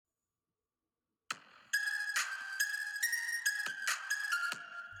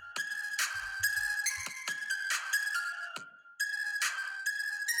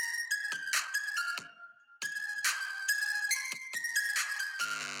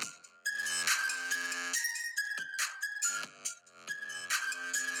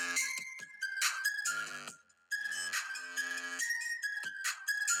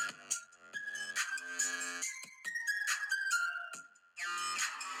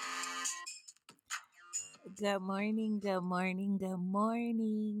Good morning, good morning, good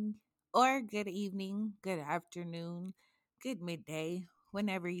morning, or good evening, good afternoon, good midday.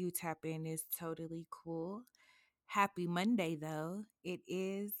 Whenever you tap in is totally cool. Happy Monday, though. It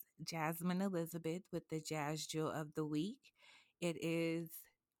is Jasmine Elizabeth with the Jazz Jewel of the Week. It is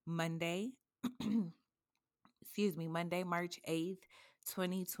Monday, Monday, March 8th,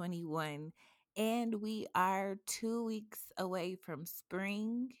 2021. And we are 2 weeks away from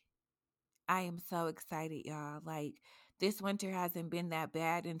spring. I am so excited, y'all. Like this winter hasn't been that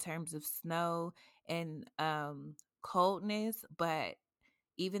bad in terms of snow and coldness, but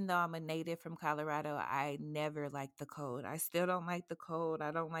even though I'm a native from Colorado, I never liked the cold. I still don't like the cold.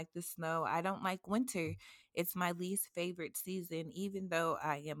 I don't like the snow. I don't like winter. It's my least favorite season, even though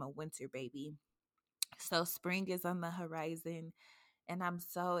I am a winter baby. So spring is on the horizon and I'm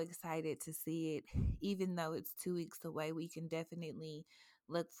so excited to see it. Even though it's 2 weeks away, we can definitely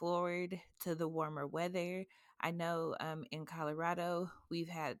look forward to the warmer weather. I know in Colorado, we've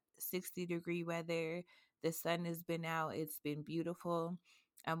had 60-degree weather. The sun has been out, it's been beautiful.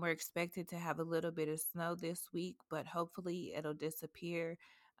 We're expected to have a little bit of snow this week, but hopefully it'll disappear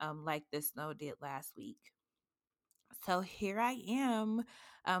like the snow did last week. So here I am,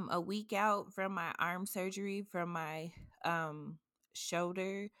 a week out from my arm surgery, from my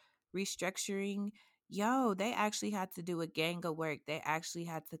shoulder restructuring. Yo, they actually had to do a gang of work. They actually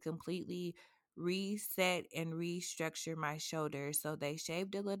had to completely reset and restructure my shoulder. So they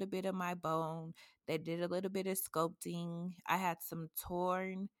shaved a little bit of my bone. They did a little bit of sculpting. I had some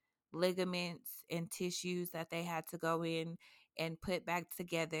torn ligaments and tissues that they had to go in and put back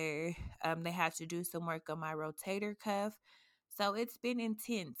together. They had to do some work on my rotator cuff. So it's been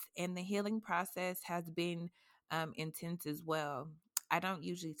intense, and the healing process has been intense as well. I don't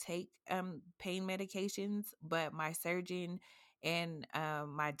usually take pain medications, but my surgeon and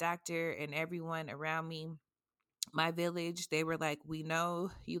my doctor and everyone around me, my village, they were like, "We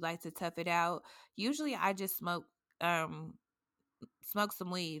know you like to tough it out." Usually, I just um, smoke some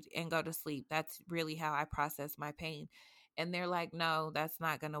weed and go to sleep. That's really how I process my pain. And they're like, no, that's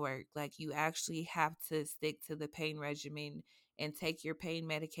not going to work. Like, you actually have to stick to the pain regimen and take your pain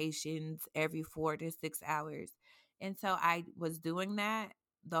medications every 4 to 6 hours. And so I was doing that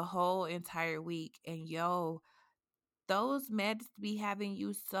the whole entire week. And yo, those meds be having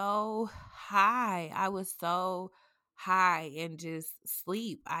you so high. I was so high and just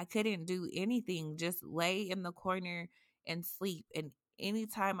sleep. I couldn't do anything, just lay in the corner and sleep. And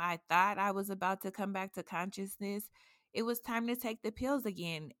anytime I thought I was about to come back to consciousness, it was time to take the pills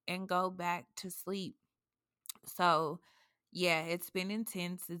again and go back to sleep. So, yeah, it's been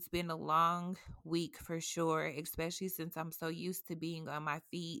intense. It's been a long week for sure, especially since I'm so used to being on my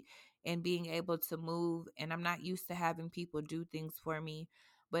feet and being able to move. And I'm not used to having people do things for me.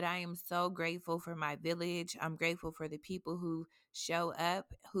 But I am so grateful for my village. I'm grateful for the people who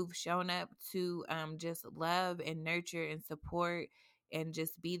who've shown up to just love and nurture and support and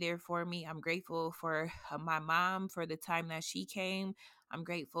just be there for me. I'm grateful for my mom for the time that she came. I'm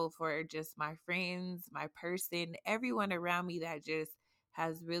grateful for just my friends, my person, everyone around me that just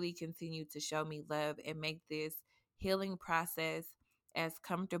has really continued to show me love and make this healing process as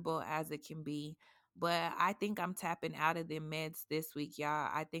comfortable as it can be. But I think I'm tapping out of the meds this week, y'all.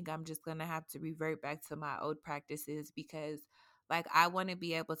 I think I'm just going to have to revert back to my old practices because like I want to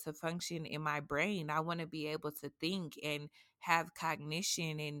be able to function in my brain. I want to be able to think and have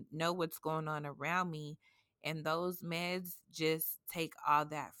cognition and know what's going on around me, and those meds just take all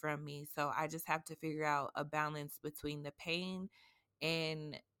that from me. So I just have to figure out a balance between the pain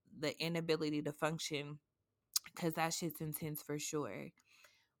and the inability to function because that shit's intense for sure.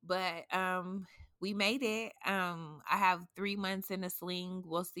 But we made it. I have 3 months in a sling.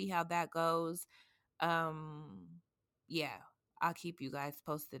 We'll see how that goes. um yeah, I'll keep you guys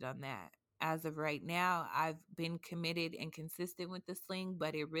posted on that. As of right now, I've been committed and consistent with the sling,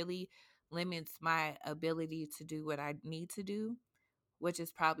 but it really limits my ability to do what I need to do, which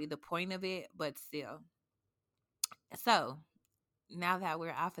is probably the point of it, but still. So now that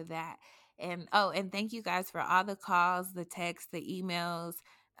we're off of that, and and thank you guys for all the calls, the texts, the emails,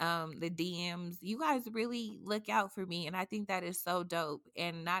 the DMs. You guys really look out for me, and I think that is so dope.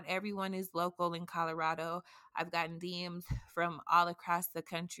 And not everyone is local in Colorado. I've gotten DMs from all across the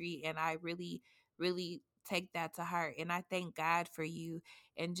country, and I really, really take that to heart. And I thank God for you.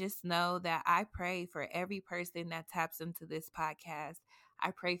 And just know that I pray for every person that taps into this podcast.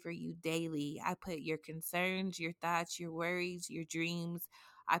 I pray for you daily. I put your concerns, your thoughts, your worries, your dreams,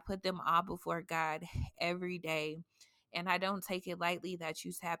 I put them all before God every day. And I don't take it lightly that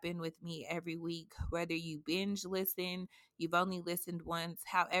you tap in with me every week, whether you binge listen, you've only listened once,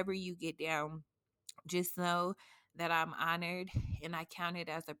 however you get down. Just know that I'm honored and I count it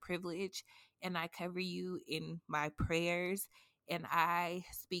as a privilege, and I cover you in my prayers, and I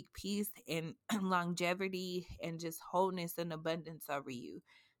speak peace and longevity and just wholeness and abundance over you.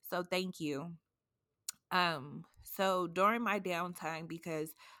 So thank you. So during my downtime,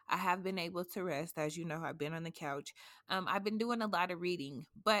 because I have been able to rest, as you know, I've been on the couch. I've been doing a lot of reading,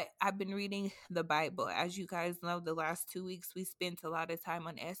 but I've been reading the Bible. As you guys know, the last 2 weeks we spent a lot of time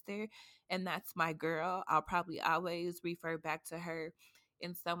on Esther, and that's my girl. I'll probably always refer back to her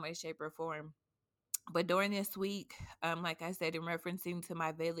in some way, shape, or form. But during this week, like I said, in referencing to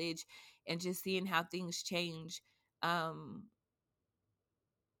my village and just seeing how things change, um,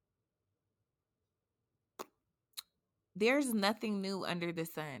 there's nothing new under the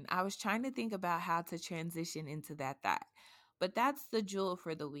sun. I was trying to think about how to transition into that thought, but that's the jewel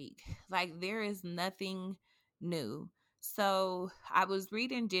for the week. Like, there is nothing new. So I was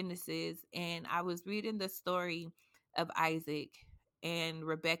reading Genesis and I was reading the story of Isaac and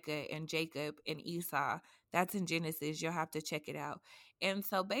Rebecca and Jacob and Esau. That's in Genesis. You'll have to check it out. And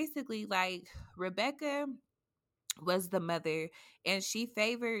so basically, like, Rebecca was the mother, and she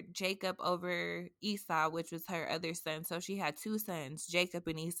favored Jacob over Esau, which was her other son. So she had two sons, Jacob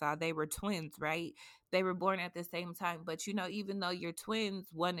and Esau. They were twins, right? They were born at the same time, but even though you're twins,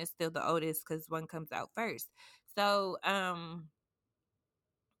 one is still the oldest because one comes out first. So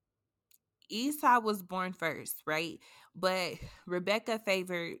Esau was born first, right? But Rebecca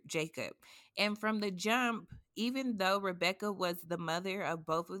favored Jacob. And from the jump, even though Rebecca was the mother of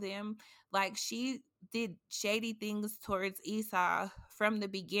both of them, like, she did shady things towards Esau from the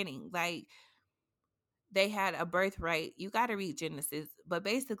beginning. Like, they had a birthright. You got to read Genesis, but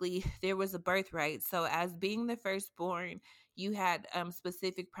basically there was a birthright. So as being the firstborn, you had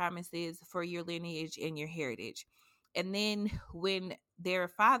specific promises for your lineage and your heritage. And then when their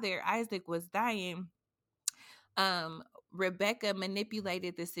father Isaac was dying, um, Rebecca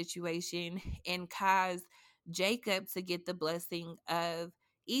manipulated the situation and caused Jacob to get the blessing of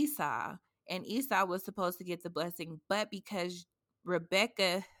Esau. And Esau was supposed to get the blessing, but because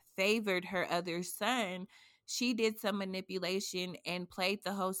Rebecca favored her other son, she did some manipulation and played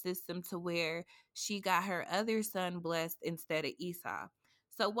the whole system to where she got her other son blessed instead of Esau.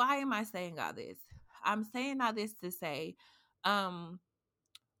 So, why am I saying all this? I'm saying all this to say, um,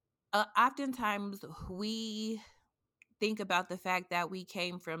 oftentimes we think about the fact that we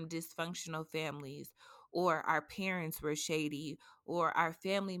came from dysfunctional families, or our parents were shady, or our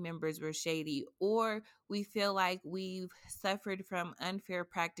family members were shady, or we feel like we've suffered from unfair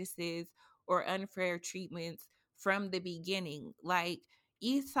practices or unfair treatments from the beginning. Like,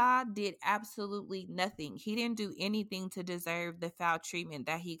 Esau did absolutely nothing. He didn't do anything to deserve the foul treatment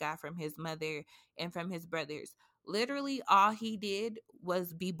that he got from his mother and from his brothers. Literally, all he did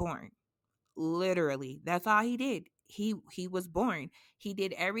was be born. Literally, that's all he did. He was born. He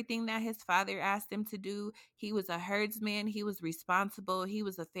did everything that his father asked him to do. He was a herdsman. He was responsible. He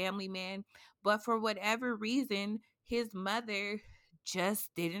was a family man. But for whatever reason, his mother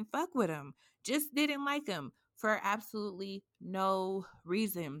just didn't fuck with him. Just didn't like him for absolutely no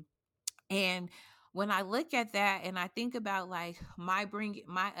reason. And when I look at that and I think about, like, my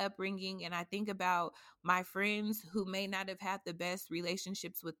upbringing, and I think about my friends who may not have had the best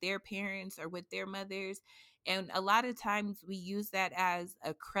relationships with their parents or with their mothers, and a lot of times we use that as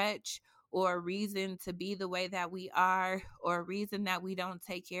a crutch or a reason to be the way that we are, or a reason that we don't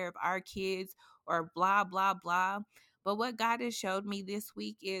take care of our kids, or blah blah blah. But what God has showed me this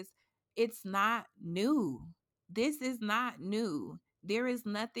week is, it's not new. This is not new. There is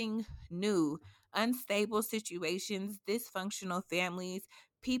nothing new. Unstable situations, dysfunctional families,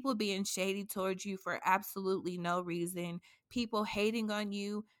 people being shady towards you for absolutely no reason, people hating on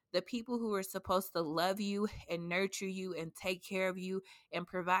you, the people who are supposed to love you and nurture you and take care of you and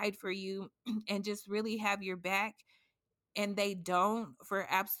provide for you and just really have your back, and they don't for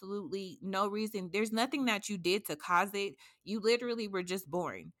absolutely no reason. There's nothing that you did to cause it. You literally were just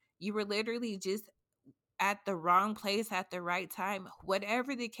born. You were literally just at the wrong place at the right time,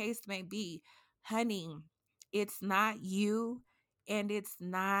 whatever the case may be. Honey, it's not you, and it's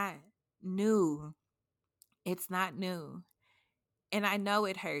not new. It's not new. And I know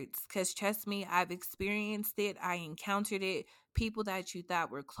it hurts because, trust me, I've experienced it. I encountered it. People that you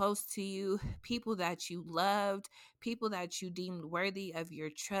thought were close to you, people that you loved, people that you deemed worthy of your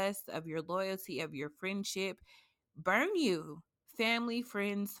trust, of your loyalty, of your friendship, burn you. Family,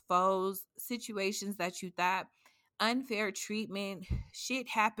 friends, foes, situations that you thought, unfair treatment, shit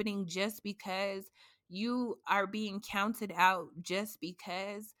happening just because you are being counted out, just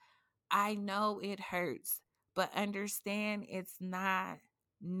because. I know it hurts, but understand it's not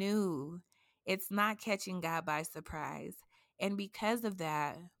new. It's not catching God by surprise. And because of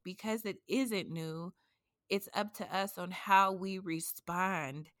that, because it isn't new, it's up to us on how we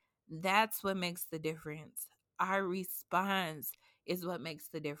respond. That's what makes the difference. Our response is what makes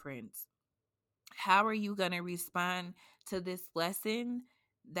the difference. How are you going to respond to this lesson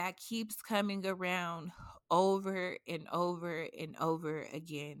that keeps coming around over and over and over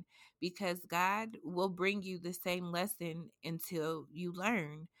again? Because God will bring you the same lesson until you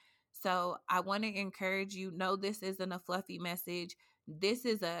learn. So I want to encourage you. No, this isn't a fluffy message. This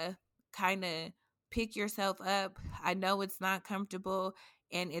is a kind of pick yourself up. I know it's not comfortable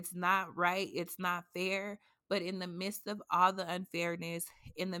and it's not right. It's not fair. But in the midst of all the unfairness,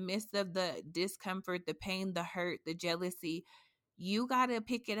 in the midst of the discomfort, the pain, the hurt, the jealousy, you got to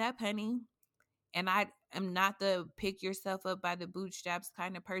pick it up, honey. And I am not the pick yourself up by the bootstraps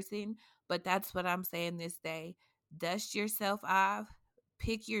kind of person, but that's what I'm saying this day. Dust yourself off,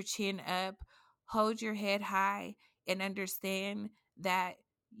 pick your chin up, hold your head high, and understand that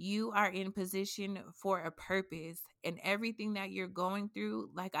you are in position for a purpose. And everything that you're going through,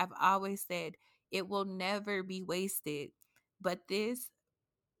 like I've always said, it will never be wasted. But this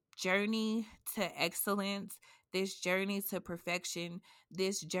journey to excellence, this journey to perfection,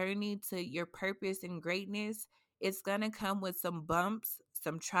 this journey to your purpose and greatness, it's going to come with some bumps,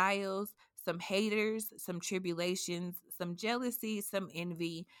 some trials, some haters, some tribulations, some jealousy, some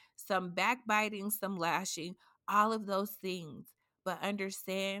envy, some backbiting, some lashing, all of those things. But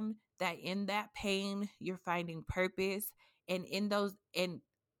understand that in that pain, you're finding purpose. And in those, and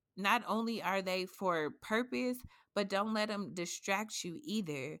not only are they for purpose, but don't let them distract you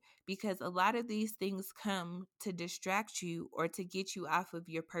either, because a lot of these things come to distract you or to get you off of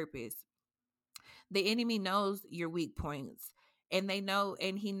your purpose. The enemy knows your weak points, and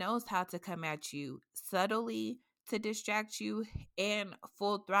he knows how to come at you subtly to distract you and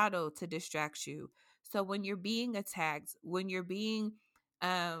full throttle to distract you. So when you're being attacked, when you're being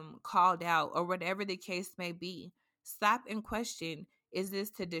called out, or whatever the case may be, stop and question: is this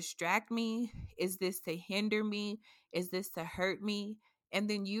to distract me? Is this to hinder me? Is this to hurt me? And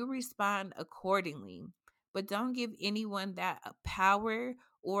then you respond accordingly. But don't give anyone that power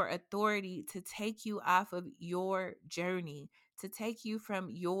or authority to take you off of your journey, to take you from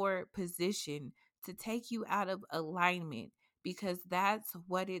your position, to take you out of alignment, because that's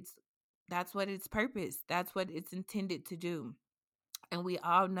what its purpose, that's what it's intended to do. And we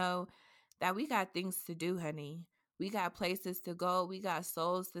all know that we got things to do, honey. We got places to go. We got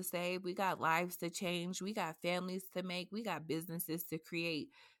souls to save. We got lives to change. We got families to make. We got businesses to create.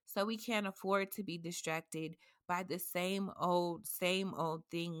 So we can't afford to be distracted by the same old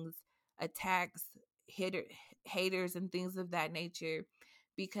things, attacks, hitter, haters, and things of that nature.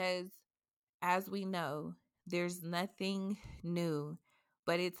 Because as we know, there's nothing new,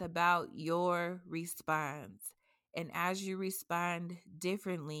 but it's about your response. And as you respond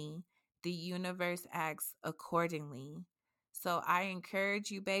differently, the universe acts accordingly. So I encourage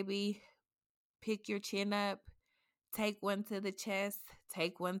you, baby, pick your chin up, take one to the chest,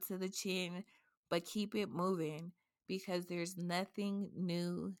 take one to the chin, but keep it moving, because there's nothing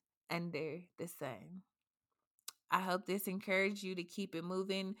new under the sun. I hope this encouraged you to keep it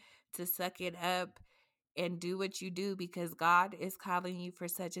moving, to suck it up, and do what you do, because God is calling you for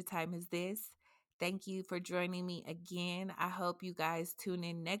such a time as this. Thank you for joining me again. I hope you guys tune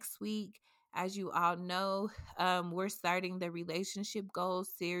in next week. As you all know, we're starting the relationship goals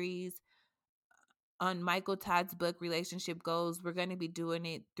series on Michael Todd's book, Relationship Goals. We're going to be doing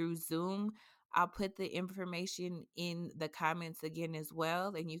it through Zoom. I'll put the information in the comments again as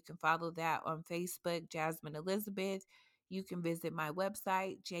well, and you can follow that on Facebook, Jasmine Elizabeth. You can visit my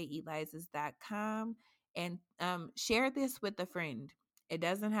website, jelizas.com, and share this with a friend. It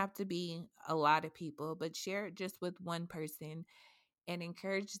doesn't have to be a lot of people, but share it just with one person and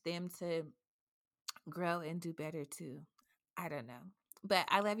encourage them to grow and do better too. I don't know. But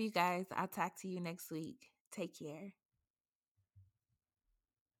I love you guys. I'll talk to you next week. Take care.